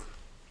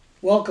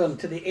Welcome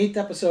to the 8th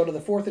episode of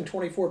the 4th and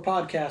 24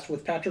 podcast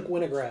with Patrick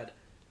Winograd.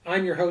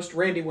 I'm your host,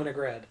 Randy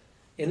Winograd.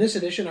 In this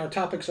edition, our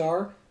topics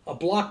are a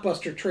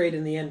blockbuster trade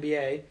in the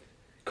NBA,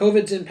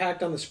 COVID's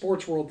impact on the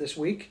sports world this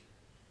week,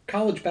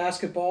 college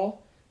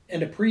basketball,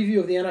 and a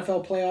preview of the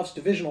NFL playoffs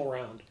divisional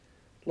round.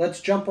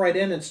 Let's jump right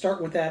in and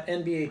start with that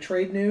NBA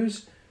trade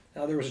news.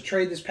 There was a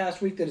trade this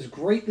past week that has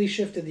greatly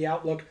shifted the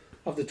outlook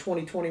of the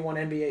 2021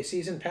 NBA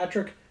season.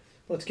 Patrick,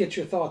 let's get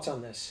your thoughts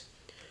on this.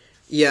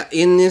 Yeah,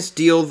 in this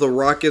deal, the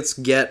Rockets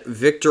get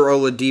Victor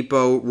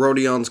Oladipo,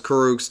 Rodions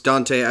Kurucs,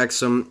 Dante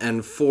Exum,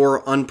 and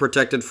 4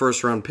 unprotected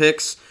first-round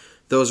picks.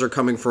 Those are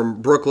coming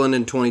from Brooklyn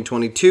in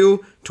 2022,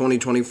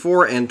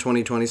 2024, and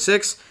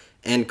 2026,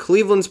 and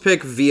Cleveland's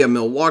pick via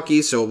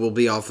Milwaukee, so it will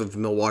be off of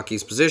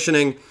Milwaukee's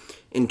positioning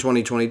in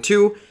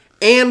 2022,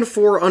 and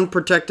 4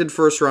 unprotected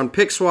first-round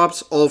pick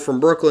swaps, all from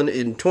Brooklyn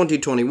in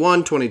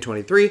 2021,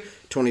 2023,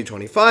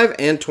 2025,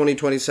 and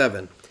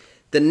 2027.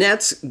 The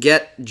Nets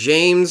get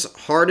James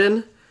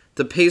Harden.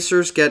 The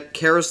Pacers get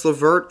Caris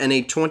LeVert and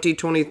a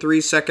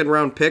 2023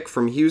 second-round pick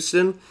from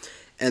Houston.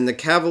 And the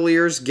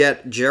Cavaliers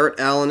get Jarrett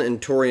Allen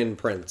and Taurean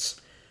Prince.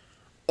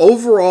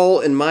 Overall,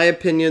 in my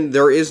opinion,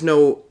 there is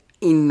no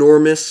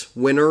enormous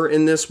winner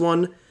in this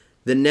one.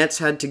 The Nets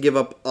had to give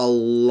up a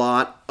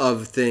lot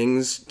of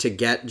things to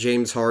get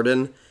James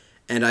Harden.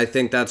 And I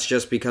think that's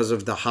just because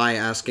of the high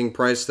asking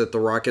price that the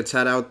Rockets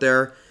had out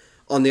there.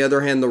 On the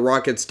other hand, the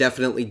Rockets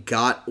definitely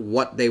got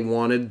what they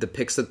wanted, the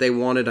picks that they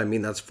wanted. I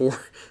mean, that's four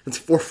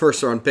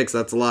first-round picks.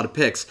 That's a lot of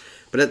picks.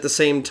 But at the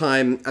same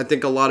time, I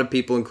think a lot of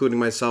people, including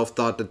myself,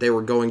 thought that they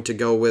were going to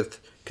go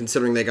with,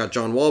 considering they got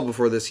John Wall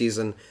before this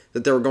season,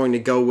 that they were going to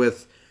go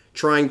with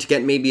trying to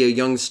get maybe a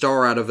young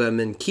star out of them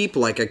and keep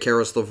like a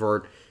Caris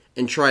LeVert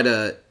and try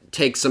to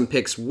take some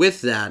picks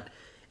with that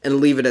and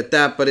leave it at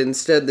that. But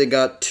instead, they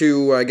got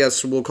 2, I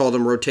guess we'll call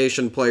them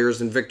rotation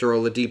players, in Victor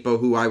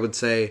Oladipo, who I would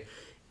say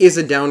is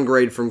a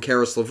downgrade from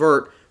Caris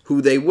LeVert,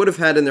 who they would have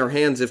had in their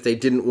hands if they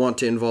didn't want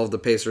to involve the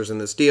Pacers in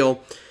this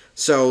deal.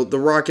 So the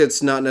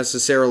Rockets not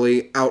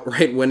necessarily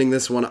outright winning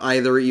this one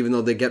either, even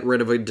though they get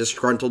rid of a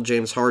disgruntled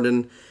James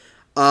Harden.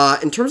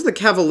 In terms of the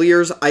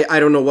Cavaliers,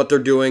 I don't know what they're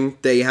doing.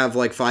 They have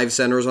like 5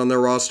 centers on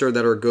their roster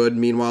that are good.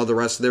 Meanwhile, the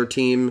rest of their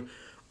team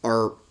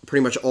are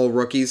pretty much all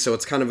rookies, so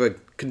it's kind of a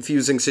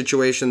confusing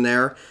situation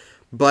there.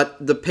 But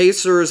the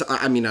Pacers,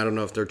 I mean, I don't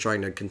know if they're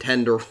trying to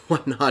contend or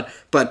whatnot,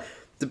 but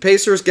the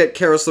Pacers get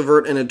Caris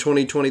LeVert and a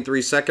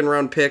 2023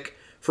 second-round pick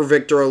for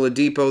Victor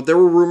Oladipo. There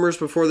were rumors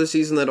before the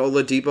season that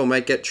Oladipo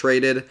might get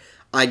traded.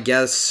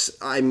 Oladipo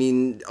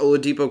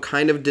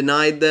kind of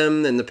denied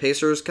them, and the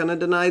Pacers kind of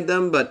denied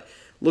them, but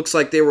looks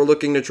like they were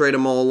looking to trade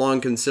him all along,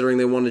 considering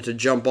they wanted to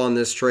jump on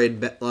this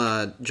trade,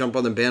 jump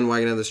on the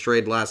bandwagon of this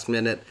trade last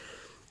minute,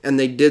 and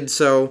they did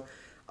so.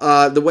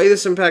 The way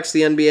this impacts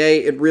the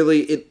NBA,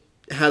 it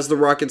has the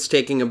Rockets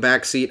taking a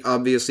backseat.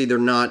 Obviously, they're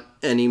not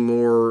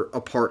anymore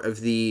a part of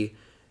the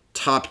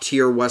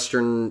top-tier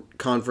Western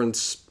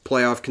Conference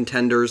playoff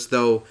contenders,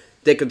 though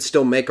they could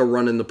still make a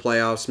run in the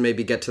playoffs,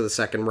 maybe get to the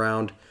second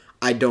round.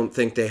 I don't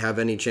think they have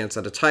any chance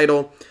at a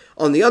title.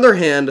 On the other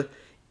hand,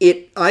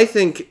 I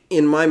think,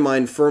 in my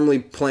mind, firmly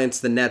plants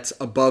the Nets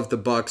above the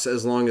Bucks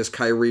as long as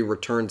Kyrie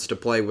returns to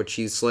play, which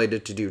he's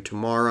slated to do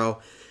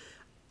tomorrow.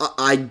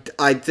 I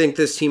think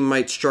this team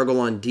might struggle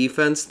on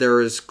defense.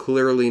 There is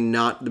clearly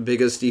not the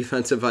biggest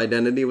defensive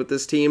identity with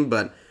this team,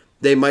 but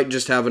they might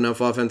just have enough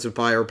offensive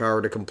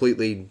firepower to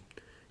completely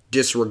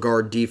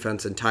disregard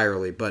defense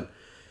entirely. But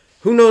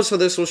who knows how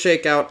this will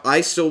shake out.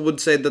 I still would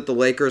say that the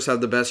Lakers have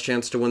the best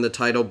chance to win the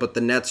title, but the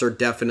Nets are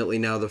definitely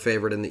now the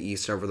favorite in the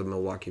East over the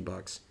Milwaukee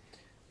Bucks.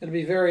 It'll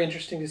be very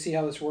interesting to see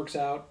how this works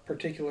out,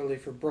 particularly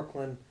for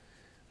Brooklyn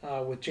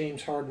with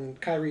James Harden.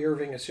 Kyrie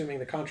Irving, assuming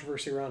the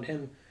controversy around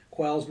him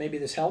quells, maybe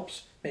this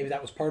helps. Maybe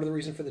that was part of the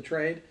reason for the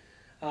trade.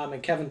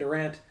 And Kevin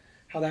Durant,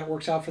 how that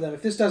works out for them.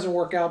 If this doesn't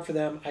work out for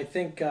them, I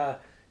think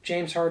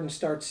James Harden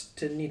starts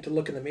to need to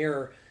look in the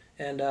mirror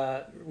and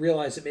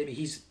realize that maybe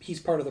he's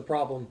part of the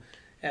problem,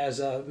 as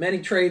many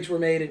trades were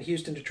made in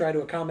Houston to try to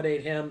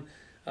accommodate him.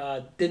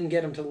 Didn't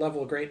get him to the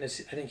level of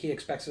greatness I think he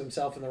expects of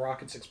himself and the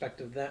Rockets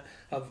expect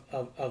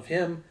of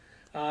him.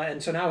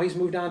 And so now he's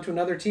moved on to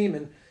another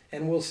team,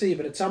 and we'll see.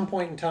 But at some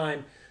point in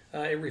time,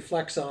 it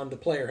reflects on the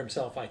player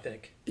himself, I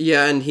think.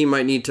 Yeah, and he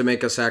might need to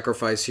make a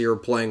sacrifice here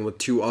playing with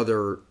 2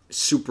 other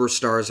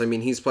superstars. I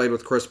mean, he's played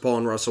with Chris Paul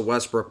and Russell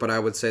Westbrook, but I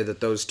would say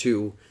that those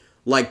two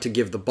like to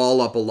give the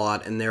ball up a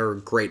lot, and they're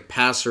great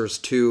passers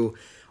too.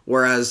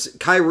 Whereas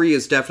Kyrie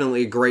is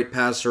definitely a great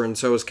passer, and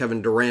so is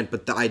Kevin Durant,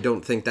 but I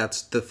don't think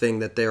that's the thing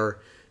that they're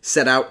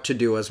set out to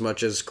do as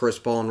much as Chris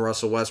Paul and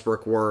Russell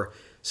Westbrook were.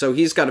 So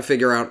he's got to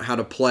figure out how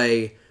to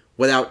play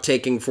without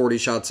taking 40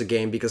 shots a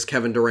game, because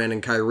Kevin Durant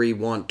and Kyrie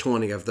want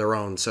 20 of their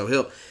own.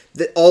 So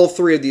all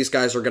 3 of these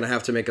guys are going to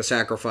have to make a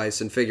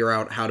sacrifice and figure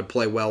out how to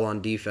play well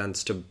on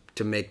defense to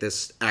make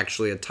this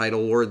actually a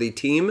title-worthy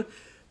team.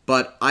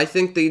 But I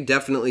think they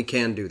definitely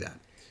can do that.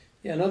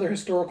 Yeah, another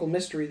historical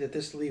mystery that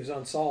this leaves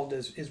unsolved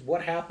is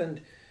what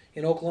happened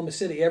in Oklahoma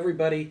City.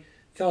 Everybody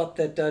thought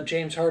that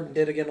James Harden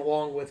did again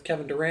along with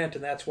Kevin Durant,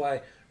 and that's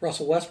why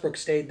Russell Westbrook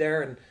stayed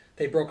there and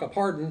they broke up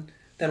Harden.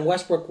 Then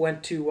Westbrook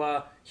went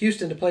to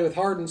Houston to play with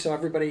Harden, so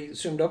everybody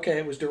assumed, okay,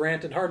 it was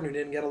Durant and Harden who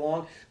didn't get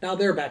along. Now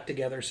they're back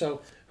together,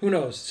 so who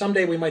knows?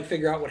 Someday we might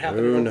figure out what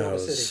happened in Oklahoma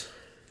City.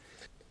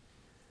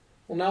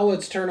 Well, now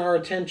let's turn our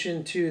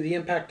attention to the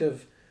impact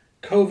of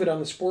COVID on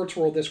the sports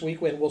world this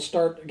week, and we'll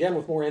start again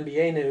with more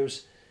NBA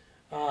news.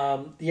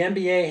 The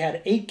NBA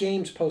had 8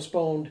 games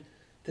postponed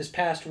this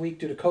past week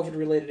due to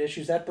COVID-related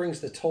issues. That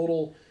brings the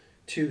total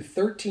to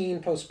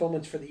 13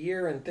 postponements for the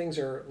year, and things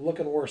are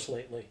looking worse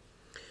lately.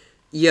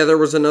 Yeah, there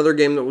was another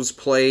game that was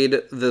played,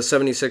 the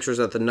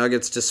 76ers at the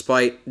Nuggets,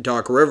 despite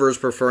Doc Rivers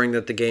preferring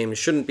that the game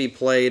shouldn't be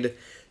played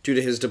due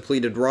to his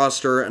depleted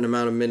roster and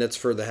amount of minutes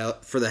for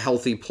the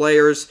healthy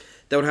players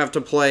that would have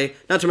to play.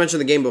 Not to mention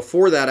the game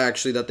before that,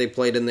 actually, that they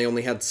played, and they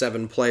only had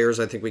 7 players.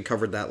 I think we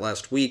covered that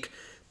last week.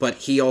 But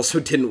he also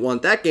didn't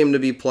want that game to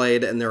be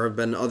played, and there have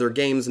been other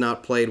games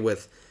not played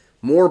with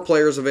more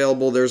players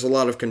available. There's a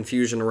lot of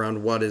confusion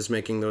around what is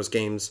making those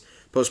games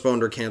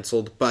postponed or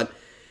canceled. But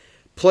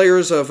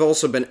players have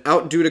also been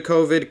out due to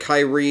COVID.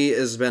 Kyrie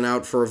has been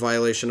out for a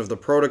violation of the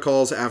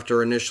protocols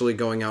after initially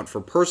going out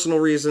for personal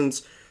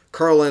reasons.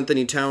 Karl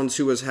Anthony Towns,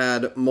 who has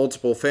had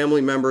multiple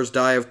family members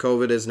die of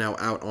COVID, is now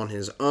out on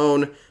his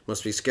own.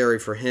 Must be scary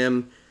for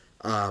him.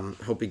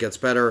 Hope he gets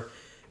better.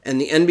 And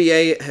the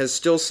NBA has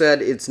still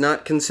said it's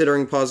not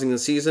considering pausing the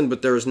season,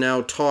 but there is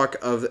now talk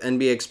of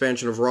NBA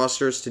expansion of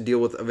rosters to deal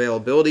with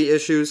availability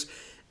issues,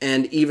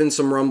 and even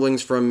some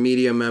rumblings from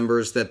media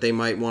members that they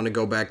might want to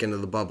go back into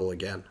the bubble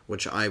again,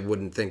 which I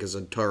wouldn't think is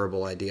a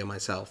terrible idea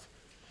myself.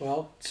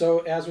 Well, so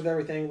as with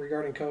everything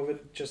regarding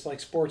COVID, just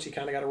like sports, you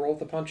kind of got to roll with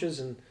the punches,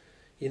 and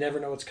you never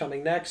know what's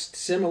coming next.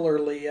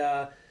 Similarly,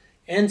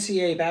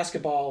 NCAA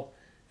basketball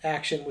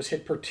action was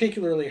hit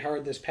particularly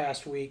hard this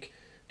past week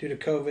due to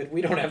COVID.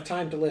 We don't have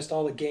time to list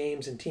all the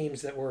games and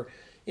teams that were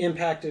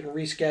impacted and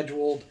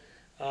rescheduled,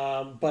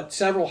 but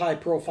several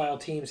high-profile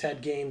teams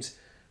had games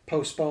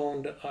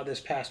postponed this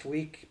past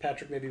week.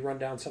 Patrick, maybe run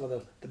down some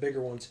of the bigger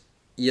ones.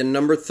 Yeah,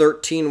 number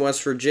 13,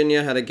 West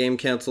Virginia, had a game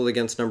canceled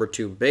against number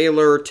 2,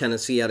 Baylor.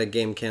 Tennessee had a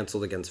game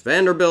canceled against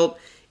Vanderbilt.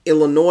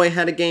 Illinois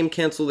had a game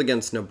canceled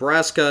against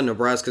Nebraska.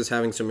 Nebraska's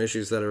having some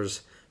issues that are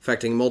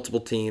affecting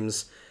multiple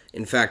teams.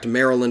 In fact,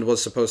 Maryland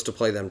was supposed to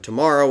play them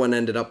tomorrow and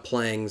ended up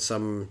playing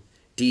some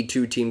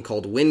D2 team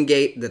called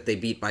Wingate that they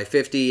beat by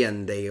 50,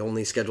 and they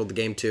only scheduled the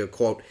game to,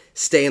 quote,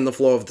 stay in the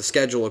flow of the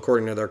schedule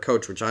according to their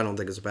coach, which I don't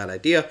think is a bad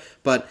idea.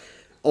 But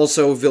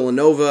also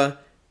Villanova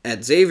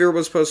at Xavier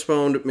was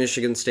postponed.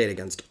 Michigan State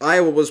against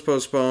Iowa was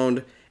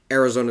postponed.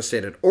 Arizona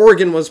State at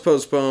Oregon was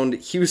postponed.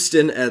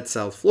 Houston at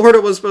South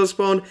Florida was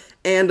postponed.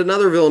 And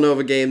another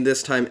Villanova game,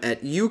 this time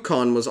at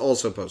UConn, was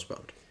also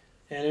postponed.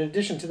 And in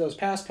addition to those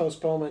past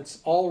postponements,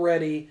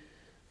 already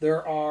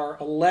there are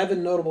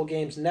 11 notable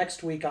games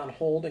next week on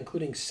hold,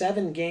 including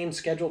 7 games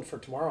scheduled for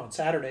tomorrow on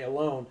Saturday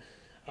alone.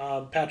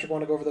 Patrick,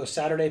 want to go over those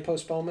Saturday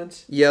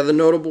postponements? Yeah, the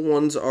notable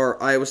ones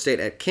are Iowa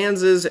State at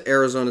Kansas,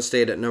 Arizona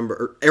at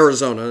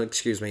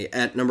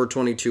number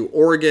 22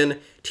 Oregon,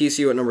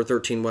 TCU at number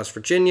 13 West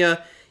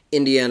Virginia,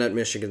 Indiana at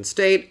Michigan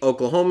State,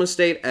 Oklahoma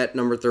State at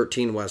number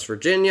 13 West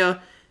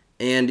Virginia,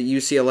 and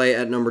UCLA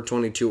at number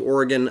 22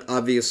 Oregon.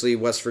 Obviously,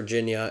 West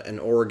Virginia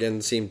and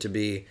Oregon seem to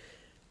be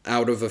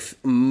out of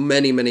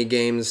many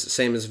games,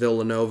 same as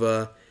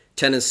Villanova.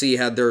 Tennessee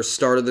had their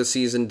start of the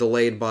season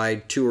delayed by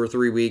 2 or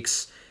 3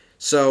 weeks.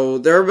 So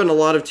there have been a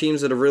lot of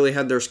teams that have really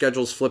had their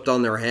schedules flipped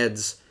on their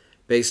heads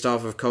based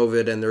off of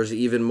COVID, and there's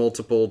even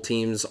multiple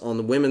teams on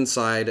the women's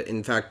side,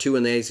 in fact 2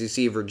 in the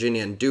ACC,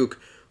 Virginia and Duke,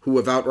 who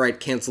have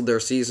outright canceled their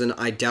season.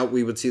 I doubt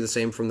we would see the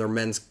same from their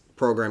men's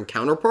program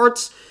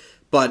counterparts,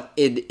 but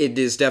it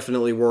is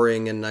definitely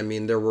worrying, and I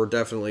mean, there were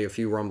definitely a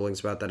few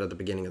rumblings about that at the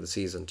beginning of the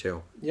season,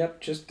 too.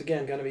 Yep, just,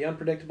 again, going to be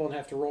unpredictable and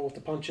have to roll with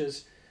the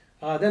punches.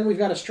 Then we've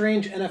got a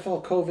strange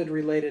NFL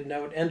COVID-related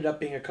note, ended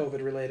up being a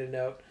COVID-related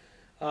note,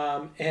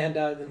 and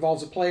it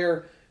involves a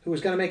player who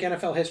was going to make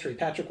NFL history.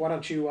 Patrick, why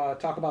don't you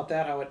talk about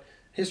that, how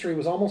history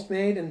was almost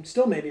made and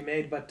still may be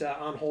made, but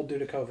on hold due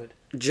to COVID.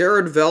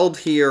 Jared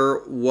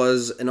Veldheer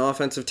was an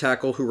offensive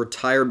tackle who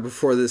retired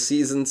before the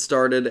season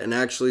started and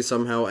actually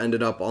somehow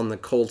ended up on the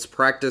Colts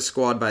practice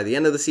squad by the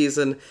end of the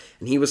season.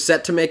 And he was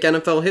set to make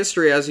NFL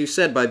history, as you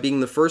said, by being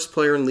the first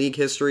player in league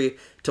history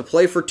to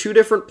play for 2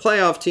 different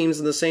playoff teams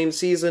in the same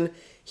season.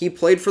 He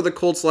played for the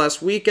Colts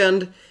last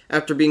weekend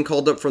after being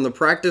called up from the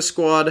practice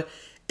squad.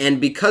 And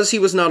because he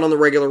was not on the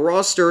regular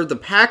roster, the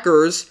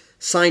Packers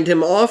signed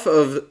him off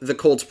of the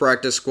Colts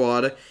practice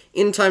squad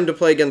in time to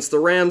play against the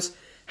Rams.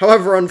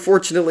 However,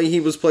 unfortunately, he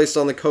was placed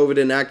on the COVID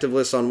inactive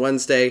list on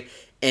Wednesday,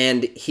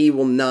 and he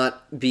will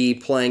not be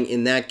playing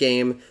in that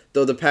game,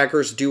 though the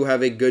Packers do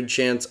have a good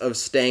chance of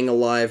staying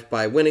alive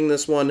by winning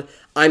this one.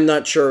 I'm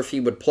not sure if he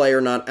would play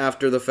or not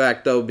after the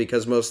fact, though,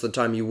 because most of the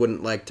time you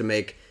wouldn't like to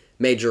make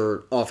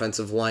major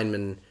offensive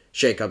lineman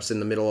shakeups in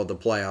the middle of the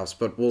playoffs,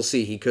 but we'll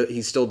see.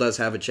 He still does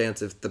have a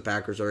chance if the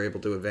Packers are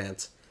able to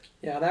advance.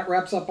 Yeah, that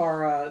wraps up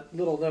our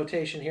little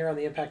notation here on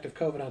the impact of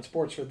COVID on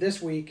sports for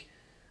this week.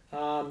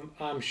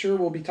 I'm sure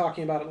we'll be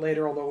talking about it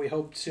later, although we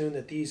hope soon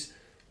that these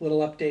little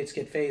updates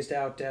get phased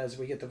out as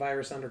we get the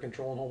virus under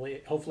control,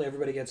 and hopefully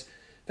everybody gets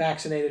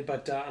vaccinated,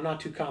 but I'm not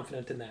too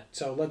confident in that.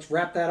 So let's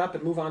wrap that up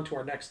and move on to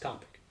our next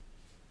topic.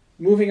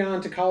 Moving on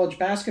to college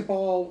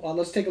basketball,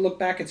 let's take a look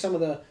back at some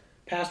of the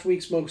past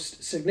week's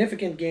most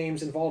significant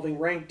games involving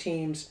ranked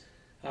teams.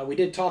 We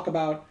did talk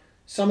about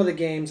some of the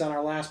games on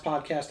our last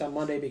podcast on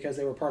Monday because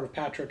they were part of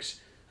Patrick's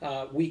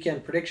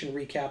weekend prediction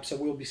recap, so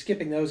we'll be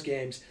skipping those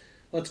games.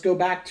 Let's go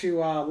back to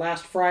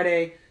last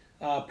Friday,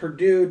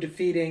 Purdue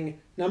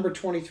defeating number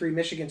 23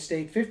 Michigan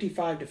State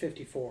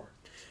 55-54.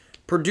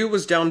 Purdue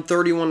was down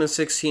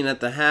 31-16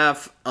 at the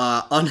half.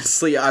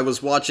 Honestly, I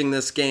was watching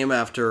this game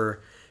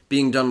after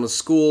being done with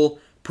school.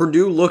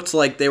 Purdue looked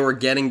like they were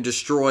getting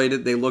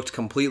destroyed. They looked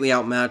completely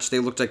outmatched. They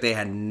looked like they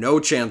had no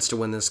chance to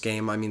win this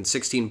game. I mean,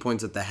 16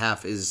 points at the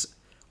half is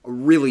a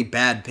really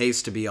bad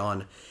pace to be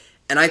on.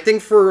 And I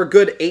think for a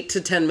good 8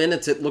 to 10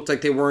 minutes, it looked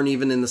like they weren't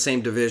even in the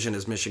same division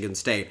as Michigan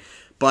State.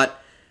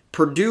 But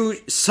Purdue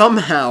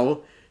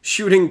somehow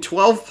shooting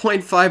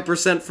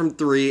 12.5% from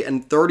three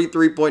and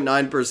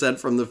 33.9%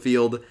 from the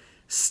field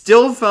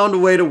still found a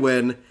way to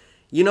win.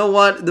 You know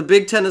what? The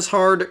Big Ten is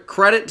hard.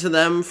 Credit to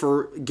them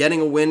for getting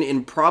a win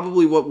in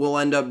probably what will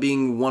end up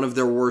being one of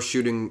their worst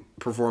shooting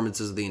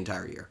performances of the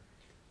entire year.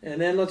 And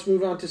then let's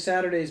move on to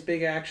Saturday's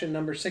big action.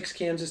 Number 6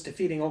 Kansas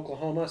defeating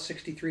Oklahoma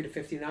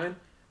 63-59.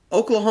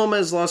 Oklahoma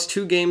has lost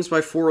 2 games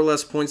by 4 or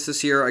less points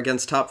this year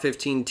against top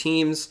 15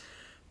 teams,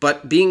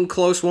 but being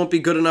close won't be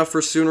good enough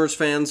for Sooners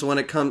fans when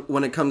it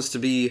comes to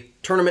be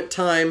tournament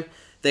time.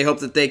 They hope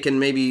that they can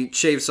maybe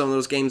shave some of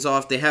those games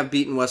off. They have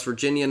beaten West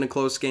Virginia in a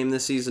close game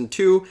this season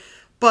too.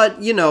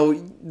 But, you know,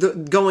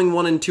 going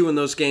 1-2 in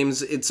those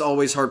games, it's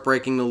always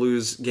heartbreaking to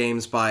lose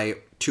games by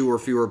 2 or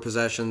fewer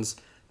possessions.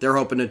 They're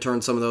hoping to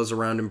turn some of those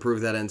around,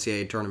 improve that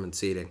NCAA tournament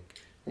seeding.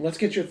 Let's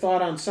get your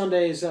thought on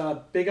Sunday's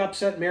big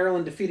upset,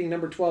 Maryland defeating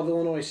number 12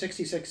 Illinois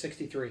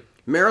 66-63.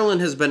 Maryland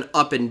has been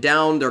up and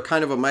down. They're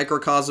kind of a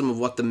microcosm of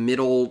what the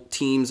middle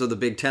teams of the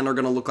Big Ten are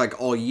going to look like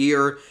all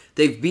year.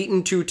 They've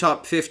beaten 2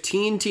 top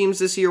 15 teams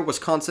this year,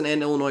 Wisconsin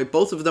and Illinois,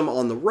 both of them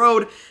on the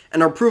road,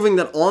 and are proving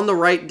that on the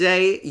right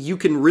day, you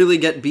can really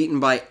get beaten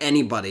by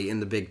anybody in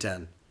the Big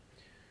Ten.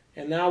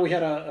 And now we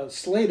had a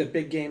slate of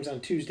big games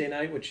on Tuesday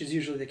night, which is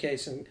usually the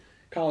case in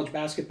college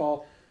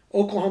basketball.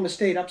 Oklahoma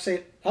State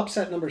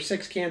upset number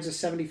 6 Kansas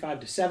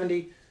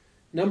 75-70.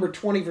 Number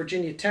 20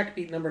 Virginia Tech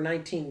beat number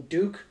 19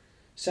 Duke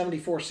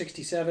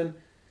 74-67.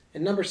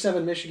 And number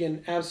 7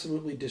 Michigan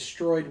absolutely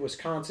destroyed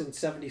Wisconsin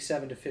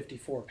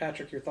 77-54.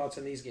 Patrick, your thoughts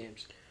on these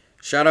games?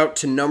 Shout out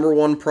to number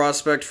 1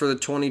 prospect for the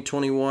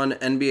 2021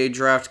 NBA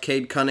draft,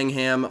 Cade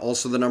Cunningham,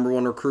 also the number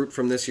 1 recruit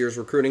from this year's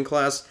recruiting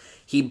class.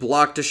 He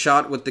blocked a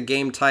shot with the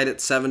game tied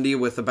at 70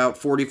 with about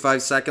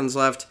 45 seconds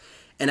left.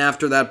 And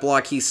after that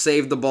block, he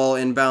saved the ball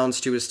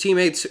inbounds to his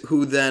teammates,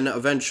 who then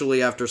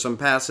eventually, after some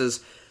passes,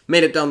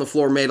 made it down the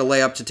floor, made a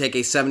layup to take a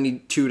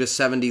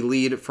 72-70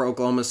 lead for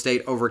Oklahoma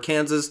State over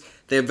Kansas.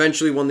 They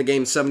eventually won the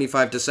game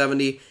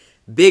 75-70.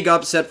 Big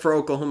upset for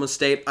Oklahoma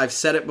State. I've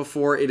said it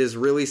before. It is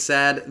really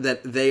sad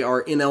that they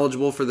are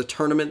ineligible for the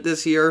tournament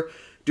this year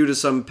due to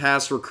some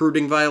past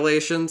recruiting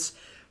violations.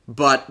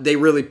 But they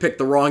really picked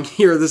the wrong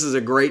year. This is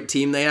a great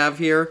team they have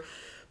here.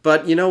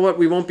 But you know what?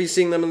 We won't be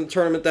seeing them in the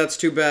tournament. That's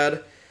too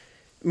bad.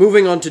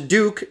 Moving on to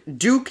Duke.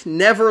 Duke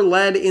never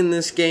led in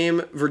this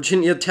game.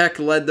 Virginia Tech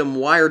led them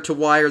wire to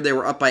wire. They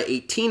were up by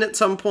 18 at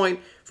some point.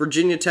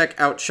 Virginia Tech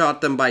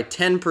outshot them by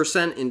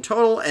 10% in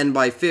total and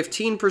by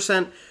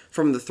 15%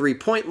 from the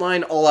three-point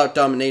line. All-out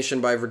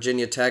domination by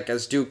Virginia Tech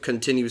as Duke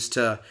continues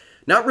to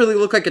not really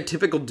look like a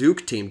typical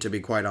Duke team, to be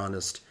quite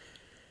honest.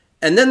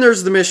 And then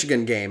there's the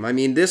Michigan game. I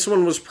mean, this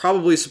one was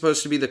probably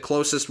supposed to be the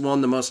closest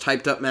one, the most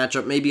hyped-up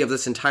matchup maybe of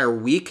this entire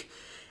week.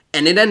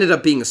 And it ended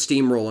up being a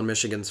steamroll in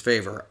Michigan's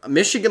favor.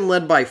 Michigan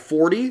led by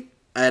 40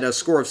 at a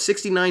score of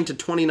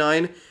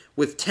 69-29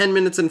 with 10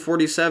 minutes and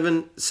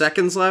 47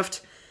 seconds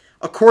left.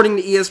 According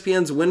to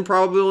ESPN's win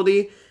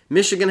probability,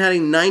 Michigan had a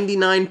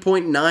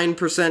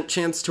 99.9%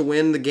 chance to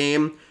win the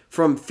game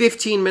from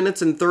 15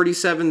 minutes and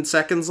 37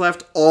 seconds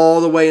left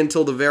all the way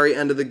until the very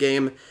end of the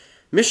game.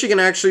 Michigan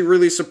actually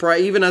really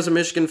surprised, even as a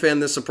Michigan fan,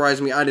 this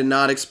surprised me. I did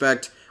not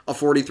expect a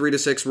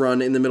 43-6 run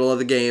in the middle of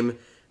the game,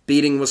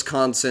 beating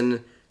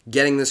Wisconsin,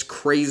 getting this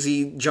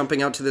crazy,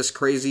 jumping out to this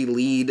crazy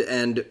lead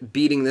and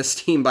beating this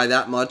team by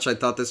that much. I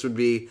thought this would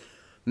be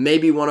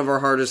maybe one of our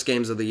hardest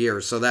games of the year.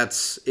 So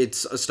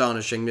it's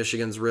astonishing.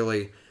 Michigan's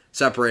really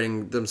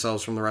separating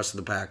themselves from the rest of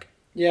the pack.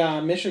 Yeah,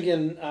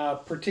 Michigan,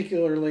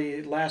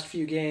 particularly last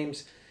few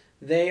games,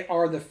 they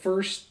are the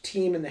first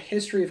team in the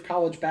history of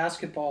college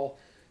basketball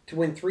to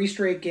win 3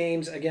 straight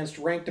games against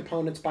ranked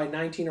opponents by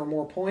 19 or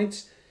more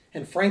points.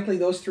 And frankly,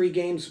 those 3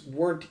 games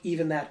weren't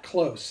even that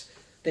close.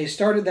 They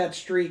started that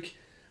streak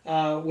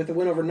with a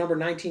win over number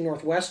 19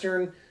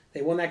 Northwestern.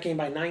 They won that game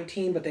by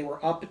 19, but they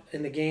were up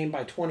in the game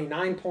by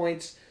 29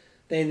 points.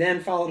 They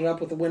then followed it up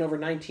with a win over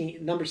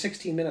number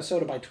 16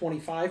 Minnesota by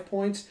 25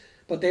 points,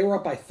 but they were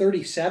up by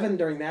 37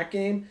 during that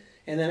game.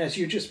 And then, as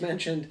you just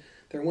mentioned,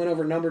 their win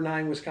over number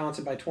 9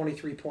 Wisconsin by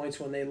 23 points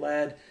when they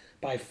led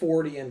by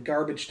 40 in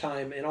garbage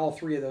time. And all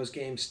 3 of those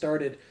games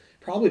started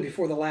probably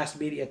before the last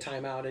media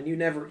timeout, and you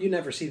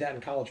never see that in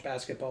college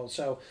basketball.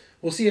 So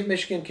we'll see if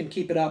Michigan can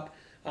keep it up.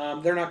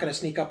 They're not going to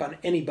sneak up on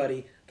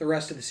anybody the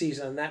rest of the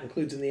season, and that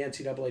includes in the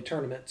NCAA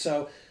tournament.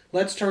 So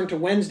let's turn to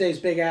Wednesday's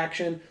big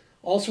action.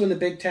 Also in the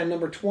Big Ten,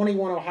 number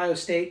 21 Ohio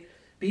State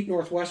beat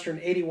Northwestern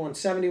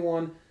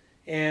 81-71.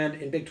 And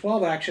in Big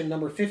 12 action,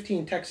 number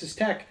 15 Texas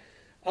Tech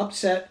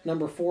upset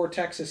number 4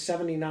 Texas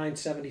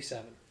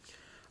 79-77.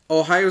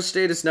 Ohio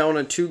State is now on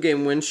a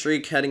 2-game win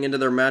streak heading into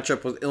their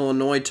matchup with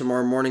Illinois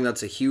tomorrow morning.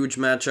 That's a huge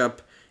matchup.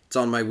 It's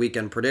on my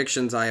weekend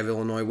predictions. I have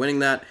Illinois winning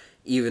that,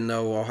 even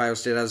though Ohio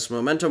State has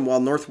momentum, while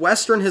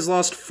Northwestern has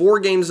lost 4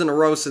 games in a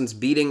row since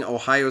beating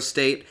Ohio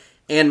State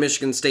and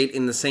Michigan State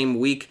in the same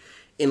week.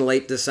 In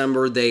late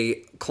December,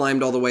 they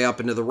climbed all the way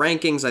up into the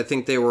rankings. I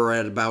think they were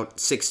at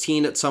about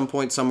 16 at some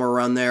point, somewhere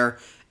around there,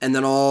 and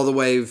then all the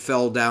way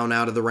fell down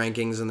out of the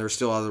rankings, and they're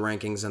still out of the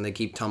rankings, and they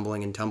keep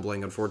tumbling and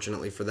tumbling,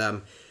 unfortunately for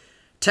them.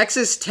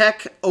 Texas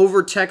Tech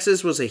over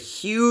Texas was a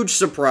huge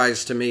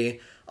surprise to me.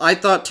 I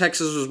thought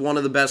Texas was one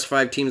of the best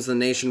 5 teams in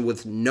the nation,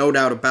 with no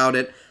doubt about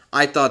it.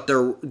 I thought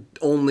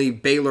only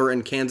Baylor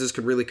and Kansas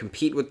could really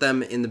compete with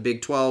them in the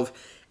Big 12,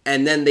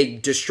 and then they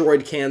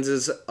destroyed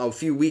Kansas a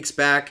few weeks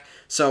back,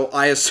 so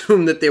I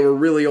assume that they were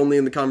really only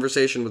in the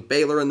conversation with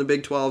Baylor in the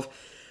Big 12.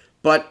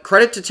 But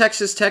credit to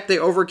Texas Tech, they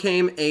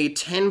overcame a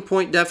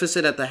 10-point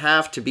deficit at the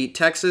half to beat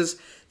Texas.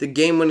 The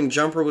game-winning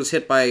jumper was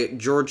hit by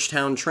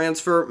Georgetown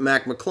transfer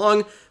Mac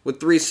McClung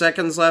with 3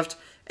 seconds left,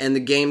 and the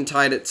game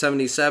tied at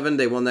 77.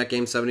 They won that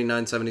game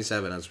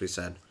 79-77, as we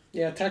said.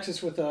 Yeah,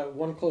 Texas with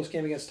one close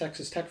game against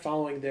Texas Tech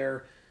following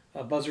their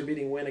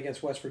buzzer-beating win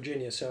against West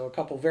Virginia. So a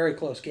couple very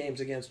close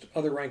games against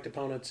other ranked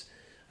opponents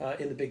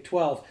in the Big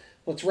 12.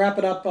 Let's wrap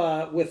it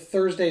up with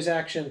Thursday's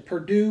action.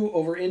 Purdue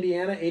over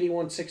Indiana,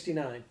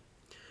 81-69.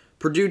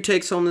 Purdue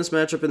takes home this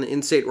matchup in the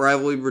in-state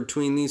rivalry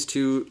between these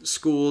two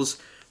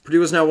schools.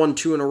 Purdue has now won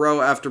 2 in a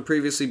row after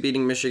previously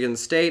beating Michigan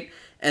State.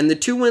 And the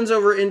 2 wins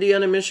over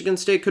Indiana and Michigan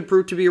State could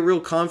prove to be a real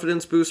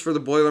confidence boost for the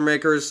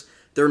Boilermakers.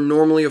 They're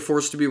normally a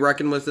force to be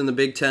reckoned with in the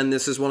Big Ten.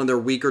 This is one of their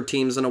weaker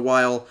teams in a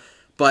while,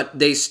 but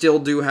they still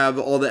do have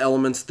all the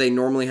elements they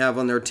normally have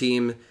on their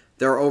team.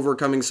 They're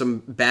overcoming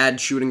some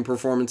bad shooting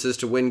performances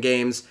to win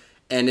games,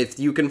 and if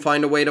you can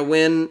find a way to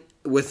win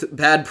with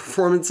bad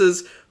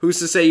performances, who's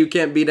to say you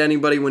can't beat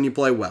anybody when you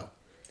play well?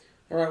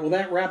 All right, well,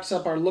 that wraps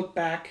up our look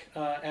back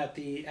at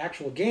the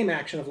actual game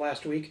action of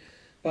last week,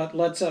 but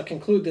let's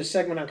conclude this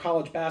segment on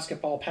college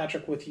basketball,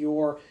 Patrick, with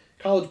your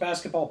college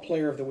basketball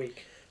player of the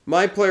week.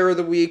 My player of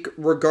the week,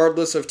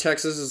 regardless of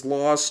Texas's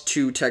loss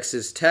to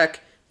Texas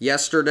Tech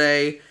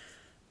yesterday,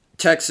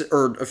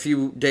 a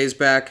few days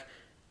back,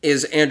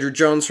 is Andrew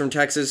Jones from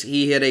Texas.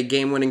 He hit a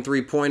game-winning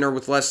 3-pointer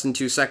with less than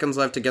 2 seconds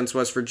left against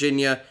West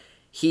Virginia.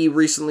 He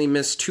recently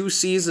missed 2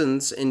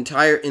 seasons in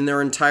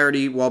their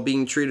entirety while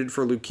being treated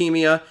for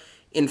leukemia.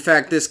 In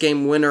fact, this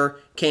game winner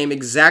came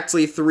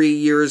exactly 3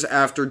 years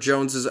after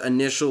Jones's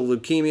initial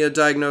leukemia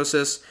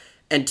diagnosis.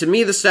 And to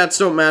me, the stats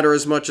don't matter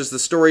as much as the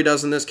story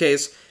does in this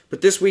case.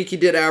 But this week, he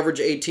did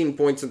average 18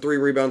 points and 3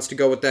 rebounds to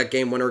go with that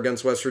game winner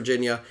against West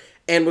Virginia,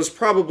 and was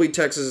probably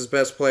Texas's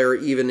best player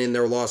even in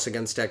their loss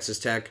against Texas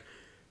Tech.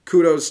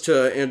 Kudos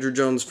to Andrew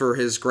Jones for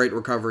his great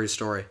recovery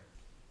story.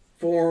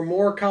 For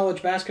more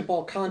college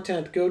basketball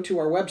content, go to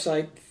our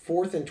website,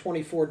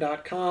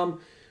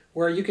 4thand24.com,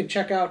 where you can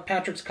check out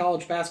Patrick's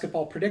college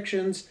basketball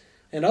predictions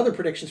and other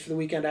predictions for the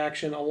weekend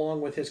action,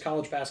 along with his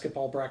college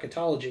basketball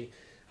bracketology.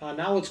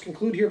 Now let's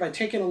conclude here by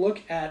taking a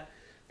look at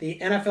the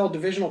NFL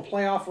divisional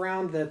playoff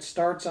round that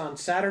starts on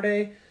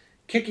Saturday,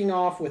 kicking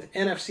off with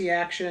NFC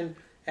action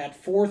at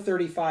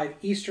 4:35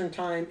 Eastern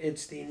Time.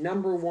 It's the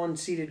number 1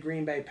 seeded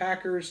Green Bay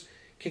Packers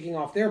kicking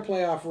off their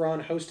playoff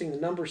run, hosting the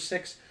number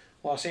 6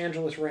 Los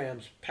Angeles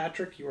Rams.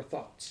 Patrick, your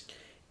thoughts?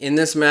 In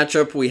this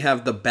matchup, we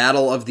have the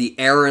battle of the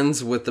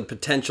Aarons with the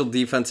potential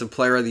Defensive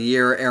Player of the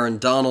Year, Aaron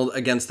Donald,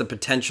 against the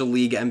potential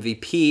league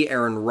MVP,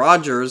 Aaron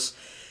Rodgers.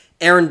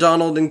 Aaron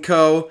Donald and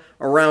co.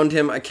 around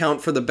him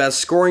account for the best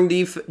scoring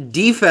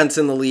defense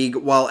in the league,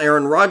 while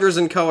Aaron Rodgers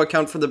and co.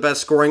 account for the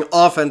best scoring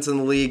offense in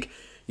the league.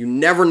 You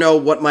never know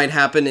what might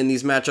happen in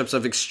these matchups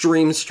of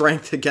extreme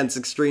strength against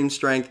extreme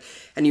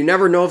strength, and you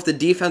never know if the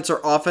defense or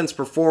offense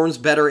performs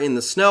better in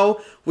the snow,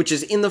 which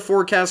is in the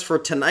forecast for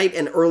tonight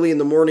and early in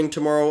the morning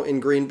tomorrow in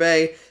Green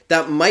Bay.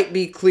 That might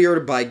be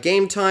cleared by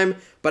game time,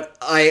 but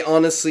I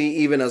honestly,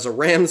 even as a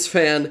Rams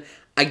fan,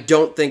 I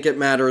don't think it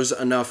matters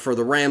enough for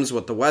the Rams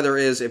what the weather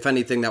is. If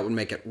anything, that would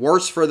make it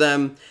worse for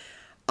them.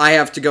 I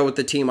have to go with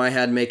the team I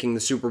had making the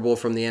Super Bowl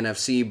from the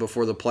NFC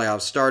before the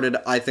playoffs started.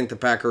 I think the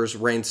Packers,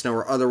 rain, snow,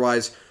 or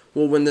otherwise,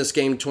 will win this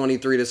game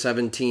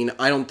 23-17.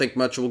 I don't think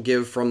much will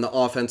give from the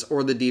offense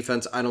or the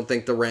defense. I don't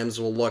think the Rams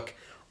will look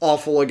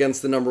awful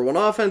against the number 1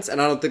 offense,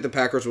 and I don't think the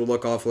Packers will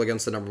look awful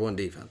against the number 1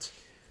 defense.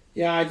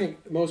 Yeah, I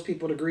think most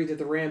people would agree that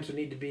the Rams would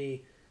need to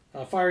be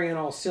firing on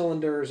all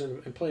cylinders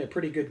and play a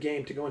pretty good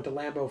game to go into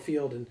Lambeau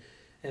Field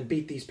and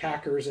beat these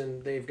Packers.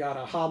 And they've got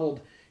a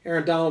hobbled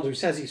Aaron Donald who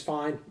says he's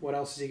fine. What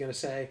else is he going to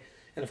say?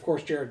 And, of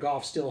course, Jared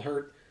Goff's still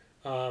hurt.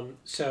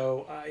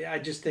 So I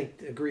just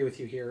agree with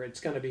you here. It's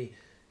going to be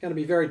going to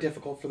be very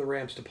difficult for the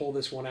Rams to pull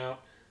this one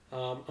out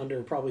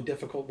under probably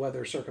difficult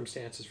weather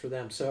circumstances for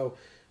them. So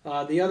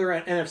the other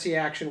NFC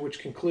action, which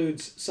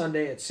concludes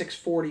Sunday at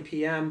 6:40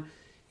 p.m.,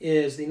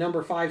 is the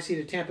number 5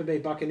 seeded Tampa Bay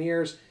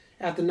Buccaneers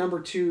at the number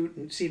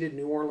 2 seeded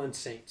New Orleans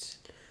Saints.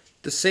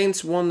 The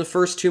Saints won the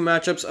first 2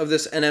 matchups of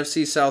this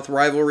NFC South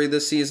rivalry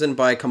this season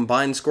by a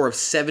combined score of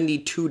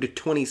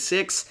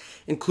 72-26,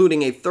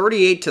 including a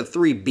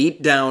 38-3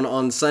 beatdown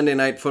on Sunday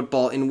Night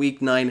Football in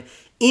Week 9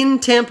 in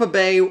Tampa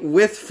Bay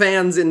with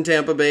fans in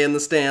Tampa Bay in the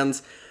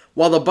stands.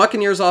 While the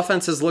Buccaneers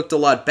offense has looked a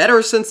lot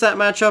better since that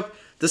matchup,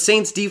 the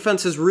Saints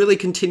defense has really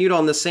continued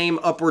on the same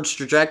upwards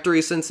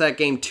trajectory since that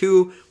game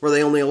 2, where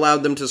they only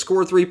allowed them to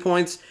score 3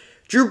 points.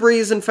 Drew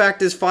Brees, in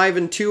fact, is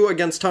 5-2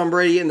 against Tom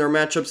Brady in their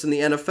matchups in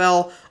the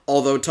NFL,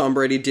 although Tom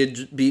Brady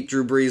did beat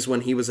Drew Brees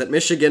when he was at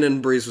Michigan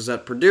and Brees was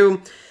at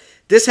Purdue.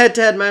 This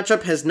head-to-head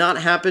matchup has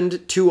not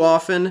happened too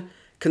often,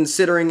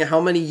 considering how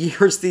many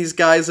years these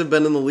guys have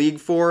been in the league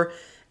for,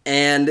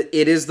 and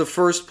it is the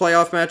first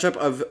playoff matchup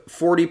of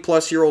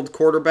 40-plus-year-old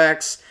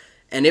quarterbacks,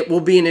 and it will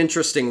be an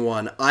interesting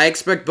one. I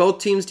expect both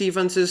teams'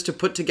 defenses to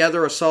put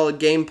together a solid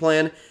game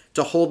plan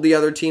to hold the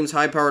other team's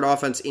high-powered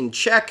offense in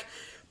check,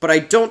 but I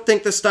don't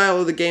think the style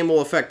of the game will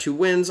affect who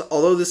wins.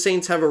 Although the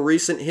Saints have a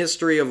recent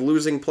history of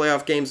losing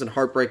playoff games in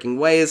heartbreaking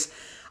ways,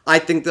 I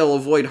think they'll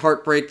avoid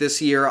heartbreak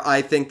this year.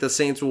 I think the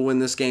Saints will win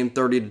this game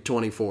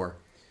 30-24.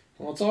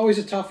 Well, it's always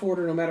a tough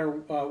order, no matter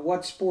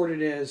what sport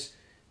it is,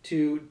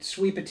 to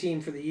sweep a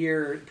team for the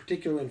year,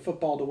 particularly in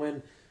football, to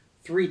win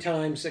 3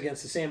 times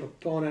against the same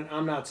opponent.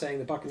 I'm not saying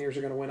the Buccaneers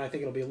are going to win. I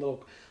think it'll be a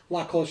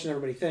lot closer than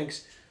everybody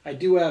thinks. I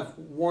do have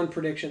one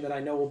prediction that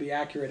I know will be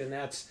accurate, and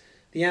that's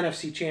the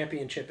NFC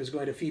Championship is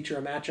going to feature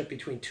a matchup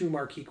between 2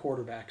 marquee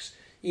quarterbacks.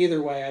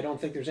 Either way, I don't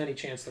think there's any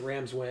chance the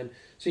Rams win.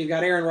 So you've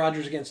got Aaron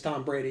Rodgers against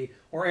Tom Brady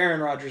or Aaron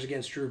Rodgers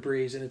against Drew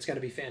Brees, and it's going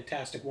to be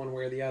fantastic one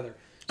way or the other.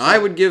 So, I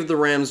would give the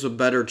Rams a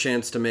better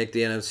chance to make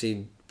the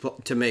NFC,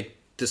 to make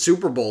the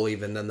Super Bowl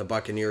even, than the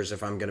Buccaneers,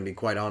 if I'm going to be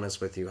quite honest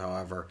with you,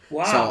 however.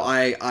 Wow. So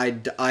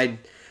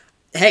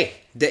hey,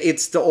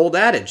 it's the old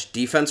adage,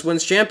 defense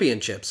wins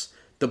championships.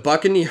 The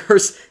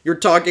Buccaneers, you're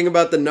talking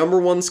about the number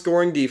 1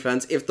 scoring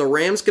defense. If the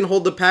Rams can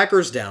hold the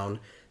Packers down,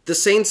 the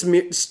Saints,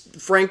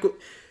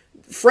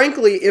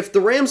 frankly, if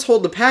the Rams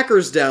hold the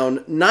Packers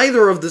down,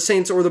 neither of the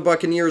Saints or the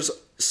Buccaneers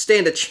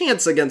stand a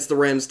chance against the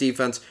Rams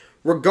defense.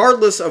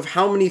 Regardless of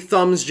how many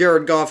thumbs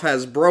Jared Goff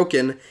has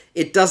broken,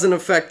 it doesn't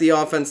affect the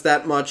offense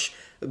that much.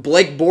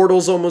 Blake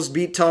Bortles almost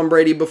beat Tom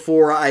Brady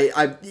before.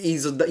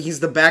 He's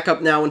the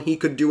backup now, and he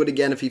could do it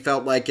again if he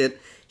felt like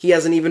it. He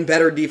has an even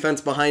better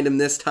defense behind him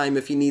this time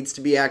if he needs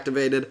to be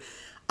activated.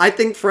 I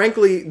think,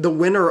 frankly, the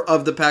winner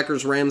of the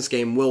Packers-Rams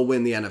game will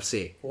win the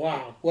NFC.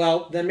 Wow.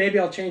 Well, then maybe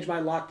I'll change my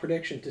lock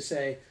prediction to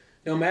say,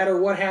 no matter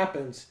what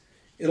happens,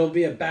 it'll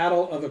be a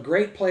battle of a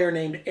great player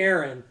named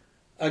Aaron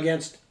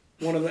against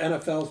one of the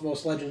NFL's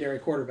most legendary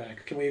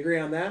quarterbacks. Can we agree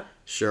on that?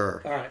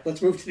 Sure. All right,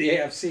 let's move to the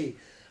AFC.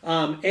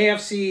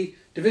 AFC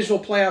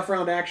divisional playoff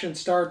round action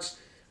starts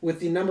with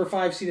the number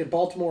 5 seeded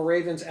Baltimore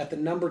Ravens at the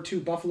number 2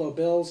 Buffalo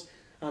Bills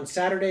on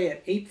Saturday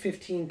at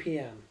 8:15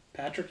 p.m.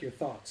 Patrick, your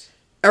thoughts?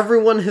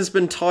 Everyone has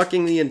been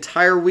talking the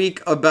entire week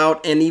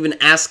about, and even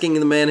asking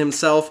the man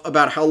himself,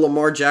 about how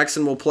Lamar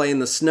Jackson will play in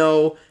the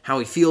snow, how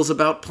he feels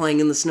about playing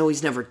in the snow.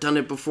 He's never done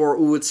it before.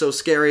 Ooh, it's so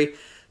scary.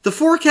 The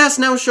forecast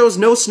now shows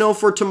no snow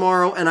for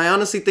tomorrow, and I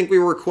honestly think we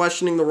were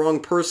questioning the wrong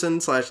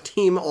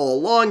person/team all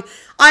along.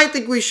 I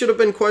think we should have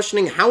been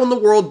questioning how in the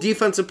world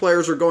defensive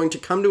players are going to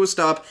come to a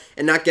stop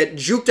and not get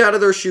juked out of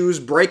their shoes,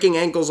 breaking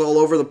ankles all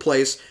over the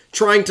place,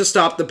 trying to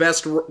stop the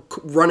best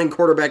running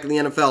quarterback in the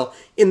NFL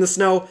in the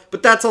snow.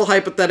 But that's all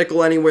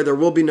hypothetical anyway. There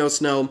will be no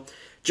snow.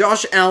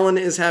 Josh Allen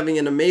is having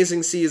an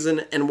amazing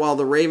season, and while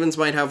the Ravens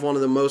might have one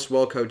of the most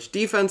well-coached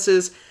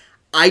defenses,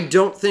 I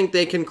don't think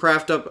they can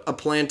craft up a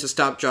plan to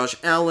stop Josh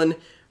Allen,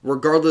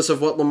 regardless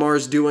of what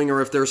Lamar's doing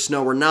or if there's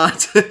snow or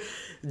not.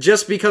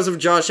 Just because of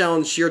Josh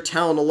Allen's sheer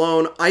talent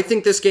alone, I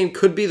think this game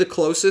could be the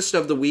closest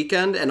of the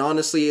weekend, and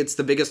honestly, it's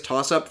the biggest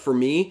toss-up for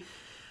me.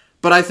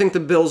 But I think the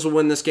Bills will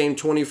win this game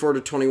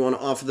 24-21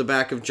 off of the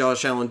back of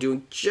Josh Allen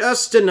doing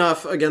just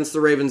enough against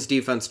the Ravens'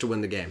 defense to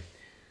win the game.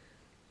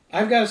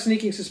 I've got a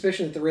sneaking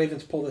suspicion that the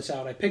Ravens pull this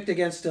out. I picked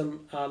against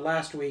them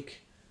last week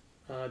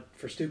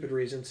for stupid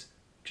reasons,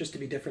 just to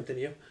be different than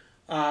you.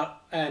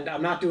 And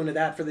I'm not doing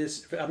that for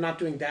this. I'm not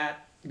doing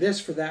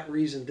this for that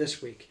reason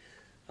this week.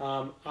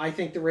 I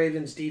think the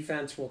Ravens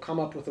defense will come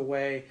up with a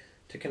way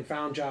to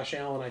confound Josh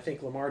Allen. I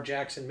think Lamar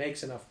Jackson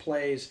makes enough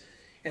plays,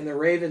 and the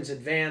Ravens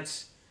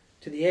advance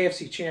to the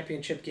AFC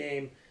Championship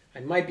game. I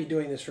might be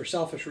doing this for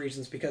selfish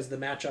reasons because of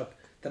the matchup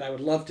that I would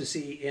love to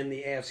see in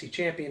the AFC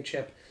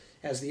Championship,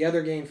 as the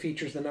other game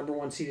features the number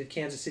 1 seeded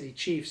Kansas City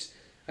Chiefs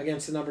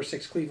against the number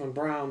 6 Cleveland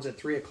Browns at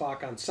 3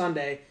 o'clock on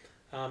Sunday.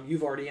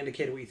 You've already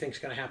indicated what you think is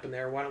going to happen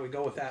there. Why don't we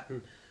go with that,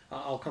 and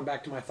I'll come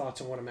back to my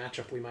thoughts on what a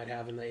matchup we might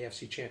have in the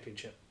AFC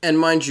Championship. And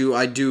mind you,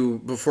 I do,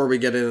 before we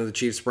get into the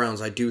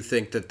Chiefs-Browns, I do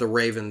think that the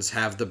Ravens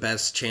have the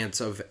best chance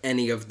of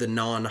any of the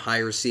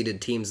non-higher seeded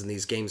teams in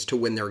these games to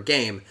win their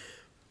game.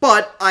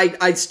 But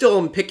I still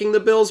am picking the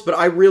Bills, but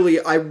I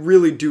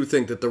really do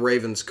think that the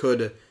Ravens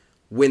could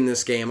win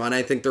this game. And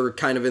I think they're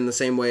kind of in the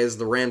same way as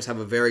the Rams have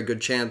a very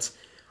good chance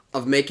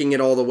of making it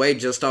all the way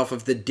just off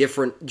of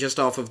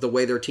the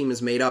way their team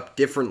is made up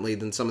differently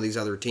than some of these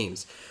other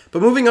teams.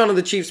 But moving on to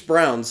the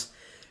Chiefs-Browns,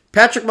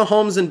 Patrick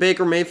Mahomes and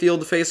Baker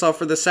Mayfield face off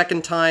for the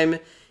second time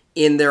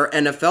in their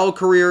NFL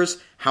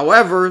careers.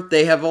 However,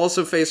 they have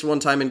also faced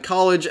one time in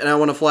college, and I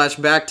want to flash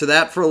back to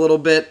that for a little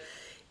bit.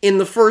 In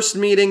the first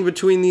meeting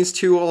between these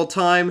two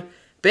all-time,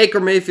 Baker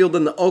Mayfield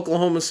and the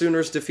Oklahoma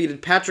Sooners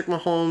defeated Patrick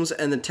Mahomes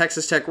and the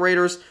Texas Tech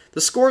Raiders. The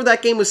score of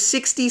that game was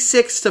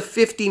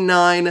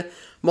 66-59.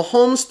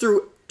 Mahomes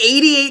threw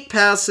 88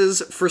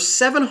 passes for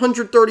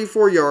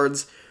 734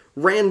 yards,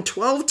 ran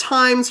 12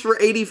 times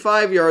for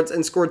 85 yards,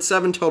 and scored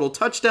 7 total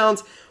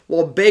touchdowns,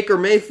 while Baker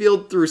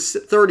Mayfield threw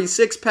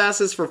 36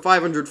 passes for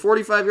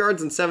 545 yards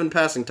and 7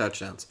 passing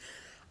touchdowns.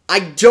 I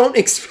don't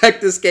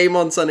expect this game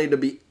on Sunday to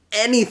be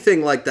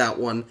anything like that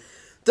one,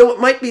 though it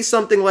might be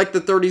something like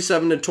the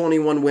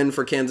 37-21 win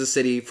for Kansas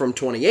City from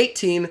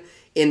 2018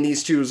 in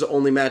these two's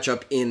only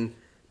matchup in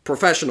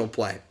professional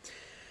play.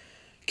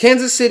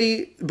 Kansas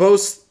City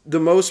boasts the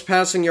most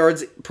passing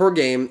yards per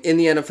game in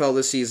the NFL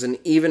this season,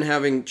 even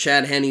having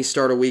Chad Henne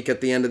start a week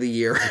at the end of the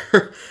year.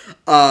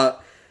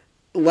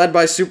 Led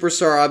by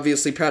superstar,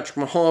 obviously, Patrick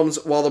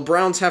Mahomes, while the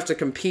Browns have to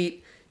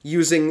compete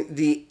using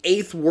the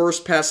 8th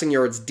worst passing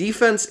yards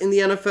defense in the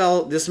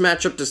NFL. This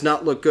matchup does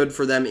not look good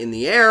for them in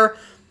the air,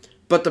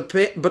 but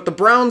the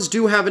Browns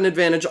do have an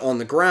advantage on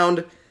the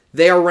ground.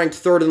 They are ranked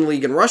 3rd in the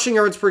league in rushing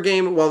yards per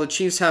game, while the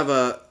Chiefs have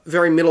a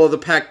very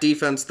middle-of-the-pack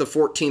defense, the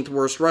 14th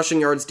worst rushing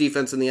yards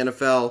defense in the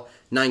NFL,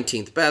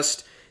 19th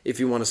best, if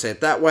you want to say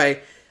it that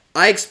way.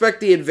 I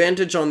expect the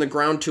advantage on the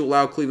ground to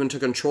allow Cleveland to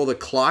control the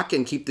clock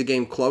and keep the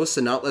game close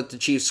and not let the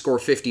Chiefs score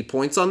 50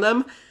 points on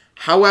them.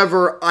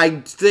 However,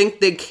 I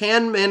think they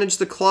can manage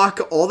the clock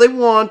all they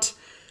want,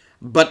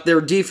 but their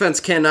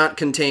defense cannot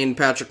contain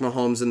Patrick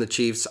Mahomes and the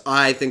Chiefs.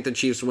 I think the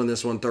Chiefs win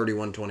this one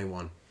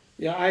 31-21.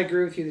 Yeah, I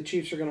agree with you. The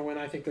Chiefs are going to win.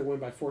 I think they'll win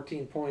by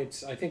 14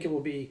 points. I think it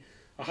will be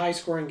a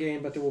high-scoring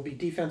game, but there will be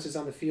defenses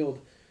on the field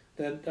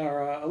that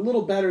are a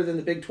little better than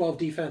the Big 12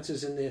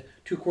 defenses in the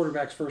two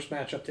quarterbacks first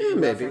matchup that you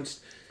referenced.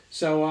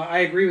 So I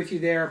agree with you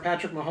there.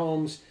 Patrick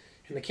Mahomes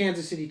and the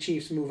Kansas City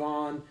Chiefs move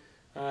on.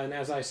 And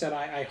as I said,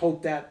 I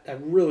hope that, I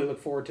really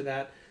look forward to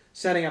that,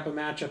 setting up a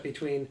matchup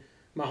between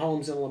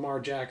Mahomes and Lamar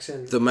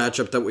Jackson. The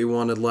matchup that we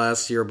wanted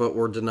last year, but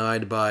were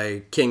denied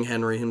by King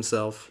Henry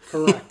himself.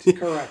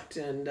 Correct.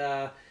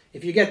 And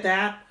if you get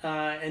that,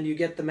 and you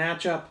get the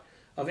matchup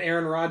of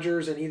Aaron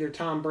Rodgers and either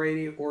Tom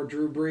Brady or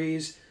Drew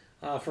Brees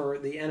for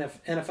the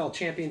NFL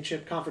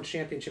championship, conference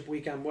championship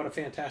weekend, what a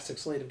fantastic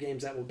slate of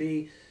games that will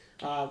be.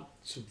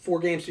 Some 4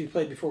 games to be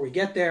played before we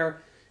get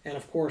there. And,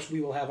 of course,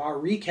 we will have our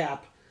recap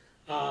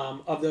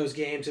of those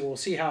games, and we'll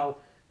see how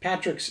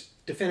Patrick's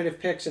definitive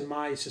picks and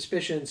my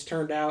suspicions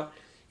turned out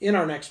in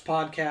our next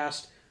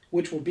podcast,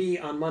 which will be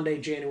on Monday,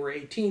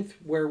 January 18th,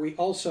 where we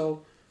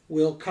also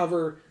will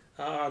cover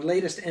our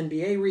latest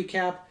NBA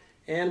recap,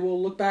 and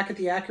we'll look back at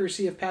the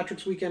accuracy of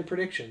Patrick's weekend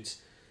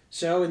predictions.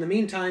 So in the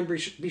meantime,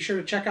 be sure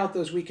to check out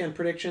those weekend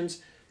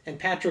predictions and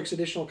Patrick's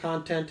additional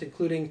content,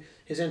 including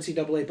his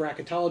NCAA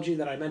bracketology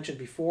that I mentioned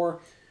before,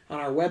 on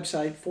our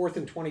website,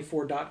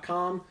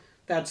 4thand24.com.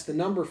 That's the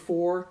number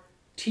 4,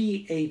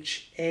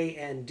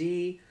 THAND,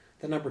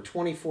 the number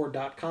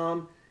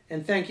 24.com.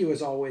 And thank you,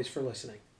 as always, for listening.